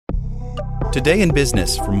Today in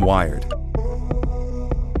Business from Wired.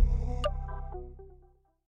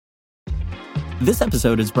 This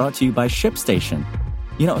episode is brought to you by ShipStation.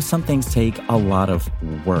 You know, some things take a lot of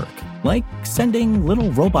work, like sending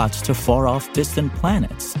little robots to far-off distant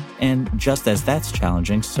planets. And just as that's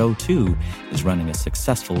challenging, so too is running a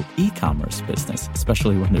successful e-commerce business,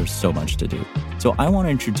 especially when there's so much to do. So I want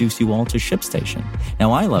to introduce you all to ShipStation.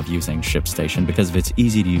 Now, I love using ShipStation because of its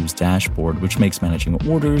easy-to-use dashboard, which makes managing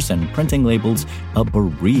orders and printing labels a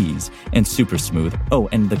breeze and super smooth. Oh,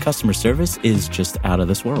 and the customer service is just out of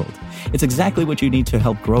this world. It's exactly what you need to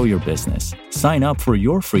help grow your business. Sign up for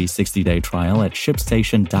your free 60-day trial at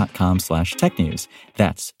shipstation.com/technews.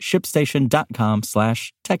 That's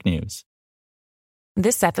shipstation.com/technews.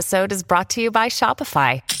 This episode is brought to you by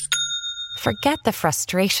Shopify. Forget the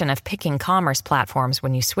frustration of picking commerce platforms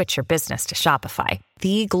when you switch your business to Shopify,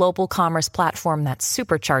 the global commerce platform that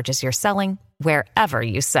supercharges your selling wherever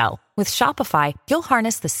you sell. With Shopify, you'll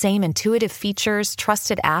harness the same intuitive features,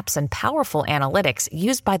 trusted apps, and powerful analytics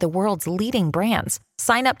used by the world's leading brands.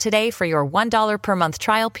 Sign up today for your $1 per month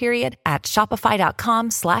trial period at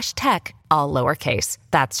shopify.com/tech, all lowercase.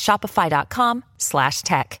 That's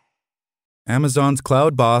shopify.com/tech. Amazon's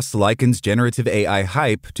cloud boss likens generative AI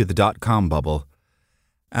hype to the Dotcom bubble.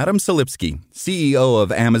 Adam Selipsky, CEO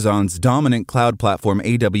of Amazon's dominant cloud platform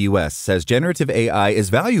AWS, says generative AI is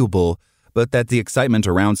valuable, but that the excitement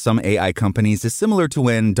around some AI companies is similar to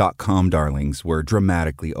when dot-com darlings were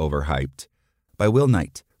dramatically overhyped. By Will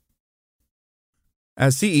Knight.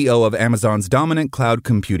 As CEO of Amazon's dominant cloud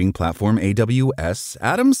computing platform AWS,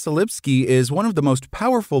 Adam Selipsky is one of the most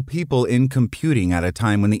powerful people in computing at a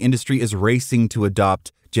time when the industry is racing to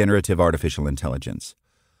adopt generative artificial intelligence.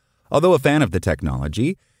 Although a fan of the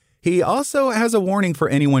technology, he also has a warning for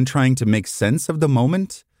anyone trying to make sense of the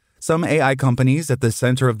moment. Some AI companies at the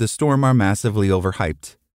center of the storm are massively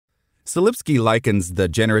overhyped. Selipsky likens the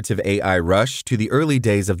generative AI rush to the early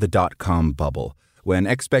days of the dot-com bubble, when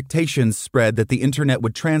expectations spread that the internet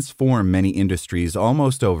would transform many industries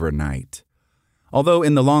almost overnight. Although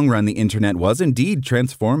in the long run the internet was indeed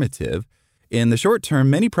transformative, in the short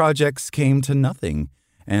term many projects came to nothing,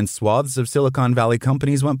 and swaths of Silicon Valley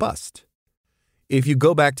companies went bust. If you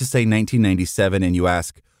go back to, say, 1997 and you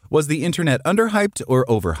ask, was the internet underhyped or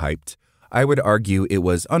overhyped? I would argue it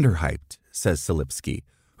was underhyped, says Selipsky,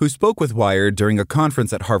 who spoke with Wired during a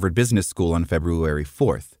conference at Harvard Business School on February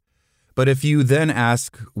 4th. But if you then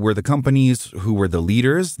ask, were the companies who were the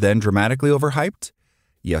leaders then dramatically overhyped?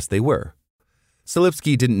 Yes, they were.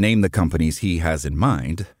 Selipsky didn't name the companies he has in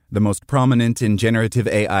mind. The most prominent in generative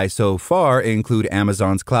AI so far include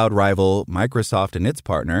Amazon's cloud rival, Microsoft and its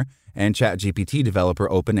partner, and ChatGPT developer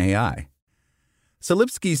OpenAI.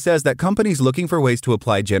 Selipsky says that companies looking for ways to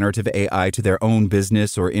apply generative AI to their own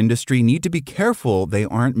business or industry need to be careful they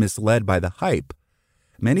aren't misled by the hype.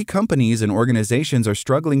 Many companies and organizations are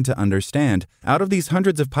struggling to understand, out of these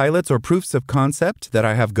hundreds of pilots or proofs of concept that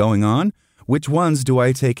I have going on, which ones do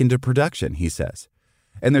I take into production, he says.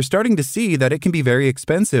 And they're starting to see that it can be very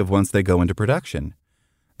expensive once they go into production.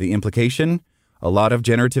 The implication? A lot of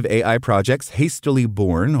generative AI projects hastily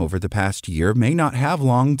born over the past year may not have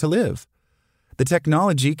long to live. The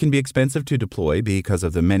technology can be expensive to deploy because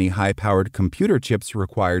of the many high-powered computer chips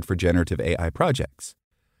required for generative AI projects.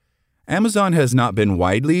 Amazon has not been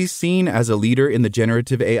widely seen as a leader in the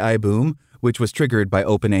generative AI boom, which was triggered by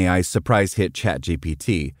OpenAI's surprise hit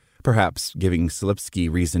ChatGPT, perhaps giving Selipsky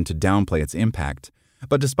reason to downplay its impact.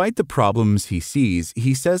 But despite the problems he sees,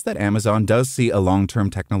 he says that Amazon does see a long-term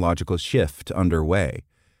technological shift underway.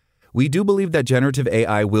 We do believe that generative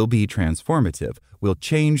AI will be transformative, will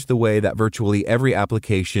change the way that virtually every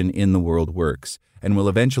application in the world works, and will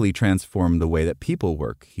eventually transform the way that people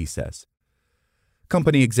work, he says.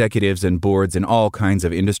 Company executives and boards in all kinds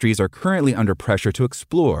of industries are currently under pressure to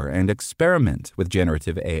explore and experiment with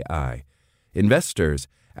generative AI. Investors,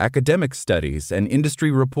 academic studies, and industry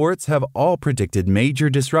reports have all predicted major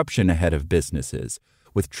disruption ahead of businesses,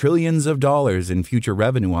 with trillions of dollars in future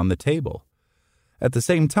revenue on the table. At the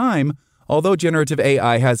same time, although generative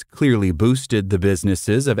AI has clearly boosted the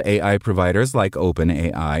businesses of AI providers like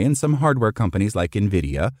OpenAI and some hardware companies like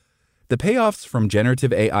NVIDIA, the payoffs from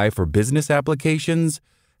generative AI for business applications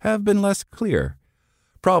have been less clear.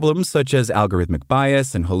 Problems such as algorithmic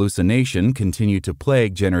bias and hallucination continue to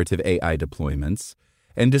plague generative AI deployments,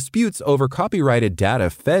 and disputes over copyrighted data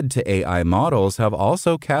fed to AI models have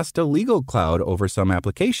also cast a legal cloud over some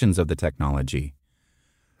applications of the technology.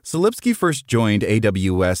 Selipsky first joined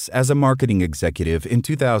AWS as a marketing executive in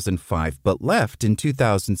 2005, but left in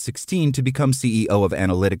 2016 to become CEO of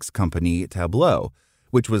analytics company Tableau,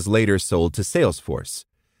 which was later sold to Salesforce.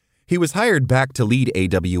 He was hired back to lead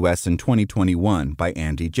AWS in 2021 by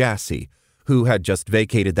Andy Jassy, who had just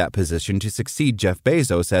vacated that position to succeed Jeff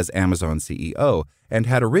Bezos as Amazon CEO and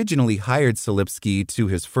had originally hired Silipsky to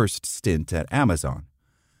his first stint at Amazon.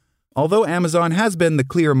 Although Amazon has been the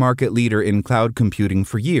clear market leader in cloud computing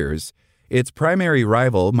for years, its primary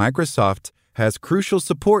rival, Microsoft, has crucial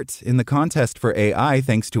support in the contest for AI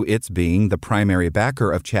thanks to its being the primary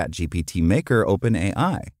backer of ChatGPT maker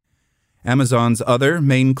OpenAI. Amazon's other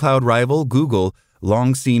main cloud rival, Google,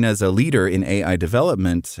 long seen as a leader in AI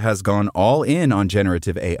development, has gone all in on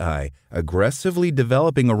generative AI, aggressively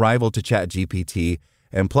developing a rival to ChatGPT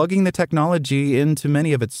and plugging the technology into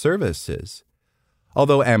many of its services.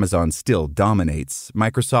 Although Amazon still dominates,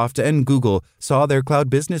 Microsoft and Google saw their cloud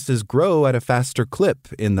businesses grow at a faster clip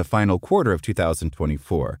in the final quarter of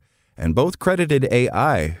 2024, and both credited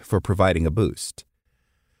AI for providing a boost.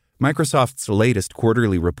 Microsoft's latest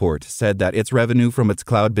quarterly report said that its revenue from its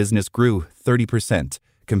cloud business grew 30%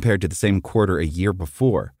 compared to the same quarter a year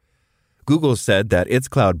before. Google said that its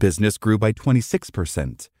cloud business grew by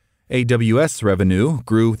 26%. AWS revenue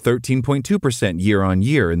grew 13.2%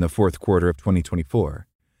 year-on-year in the fourth quarter of 2024.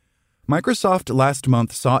 Microsoft last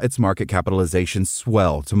month saw its market capitalization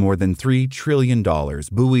swell to more than $3 trillion,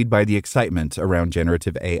 buoyed by the excitement around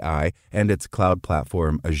generative AI and its cloud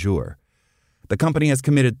platform Azure. The company has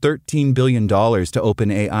committed $13 billion to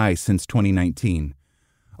OpenAI since 2019.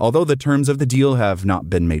 Although the terms of the deal have not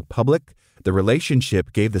been made public, the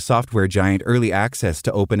relationship gave the software giant early access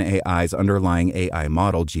to OpenAI's underlying AI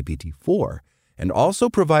model GPT-4 and also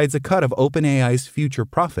provides a cut of OpenAI's future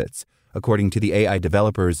profits, according to the AI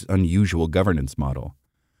developer's unusual governance model.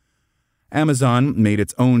 Amazon made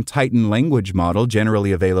its own Titan language model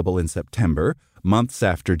generally available in September, months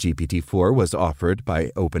after GPT-4 was offered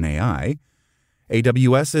by OpenAI.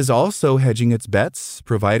 AWS is also hedging its bets,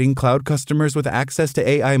 providing cloud customers with access to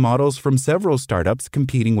AI models from several startups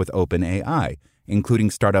competing with OpenAI,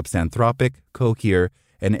 including startups Anthropic, Cohere,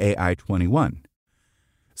 and AI21.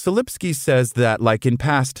 Silipsky says that, like in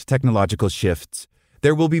past technological shifts,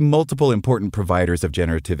 there will be multiple important providers of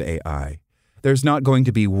generative AI. There's not going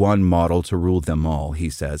to be one model to rule them all, he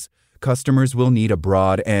says. Customers will need a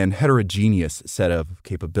broad and heterogeneous set of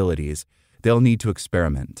capabilities. They'll need to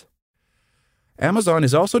experiment. Amazon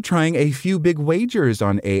is also trying a few big wagers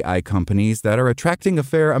on AI companies that are attracting a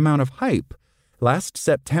fair amount of hype. Last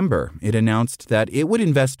September, it announced that it would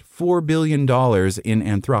invest $4 billion in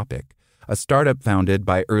Anthropic, a startup founded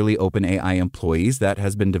by early OpenAI employees that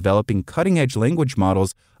has been developing cutting-edge language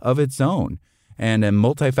models of its own, and a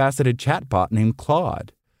multifaceted chatbot named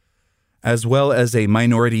Claude. As well as a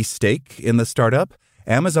minority stake in the startup,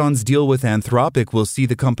 Amazon's deal with Anthropic will see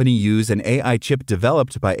the company use an AI chip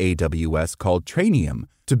developed by AWS called Trainium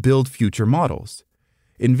to build future models.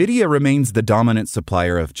 NVIDIA remains the dominant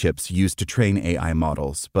supplier of chips used to train AI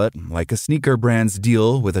models, but like a sneaker brand's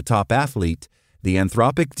deal with a top athlete, the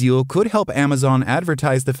Anthropic deal could help Amazon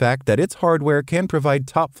advertise the fact that its hardware can provide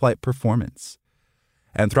top-flight performance.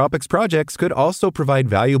 Anthropic's projects could also provide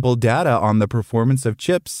valuable data on the performance of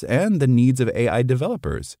chips and the needs of AI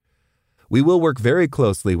developers. We will work very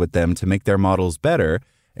closely with them to make their models better,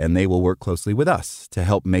 and they will work closely with us to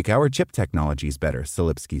help make our chip technologies better,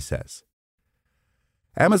 Silipsky says.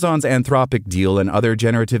 Amazon's Anthropic deal and other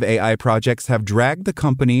generative AI projects have dragged the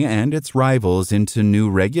company and its rivals into new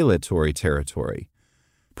regulatory territory.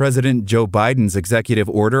 President Joe Biden's executive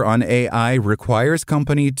order on AI requires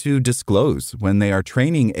companies to disclose when they are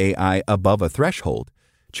training AI above a threshold,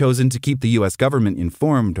 chosen to keep the U.S. government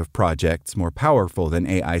informed of projects more powerful than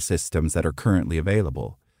AI systems that are currently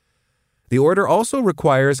available. The order also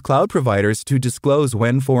requires cloud providers to disclose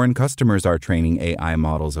when foreign customers are training AI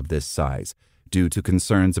models of this size, due to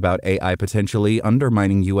concerns about AI potentially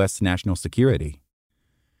undermining U.S. national security.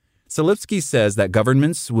 Silipsky says that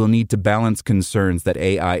governments will need to balance concerns that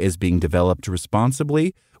AI is being developed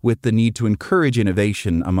responsibly with the need to encourage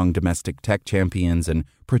innovation among domestic tech champions and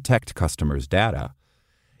protect customers' data.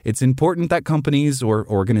 It's important that companies or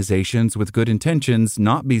organizations with good intentions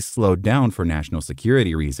not be slowed down for national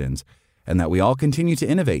security reasons, and that we all continue to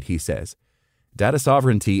innovate, he says. Data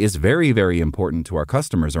sovereignty is very, very important to our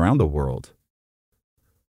customers around the world.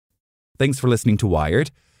 Thanks for listening to Wired.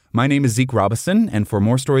 My name is Zeke Robison, and for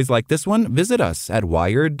more stories like this one, visit us at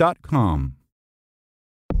Wired.com.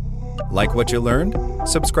 Like what you learned?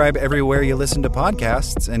 Subscribe everywhere you listen to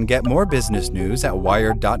podcasts and get more business news at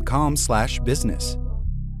Wired.com/business.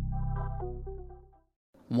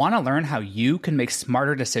 Want to learn how you can make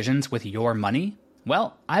smarter decisions with your money?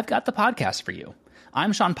 Well, I've got the podcast for you.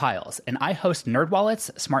 I'm Sean Piles, and I host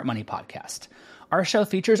NerdWallet's Smart Money Podcast. Our show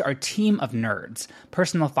features our team of nerds,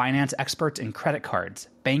 personal finance experts in credit cards,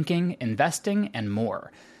 banking, investing, and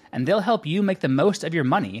more. And they'll help you make the most of your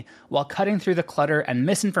money while cutting through the clutter and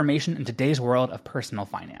misinformation in today's world of personal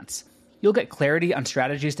finance. You'll get clarity on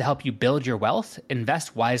strategies to help you build your wealth,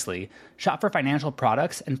 invest wisely, shop for financial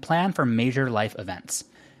products, and plan for major life events.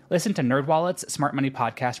 Listen to NerdWallet's Smart Money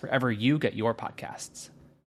Podcast wherever you get your podcasts.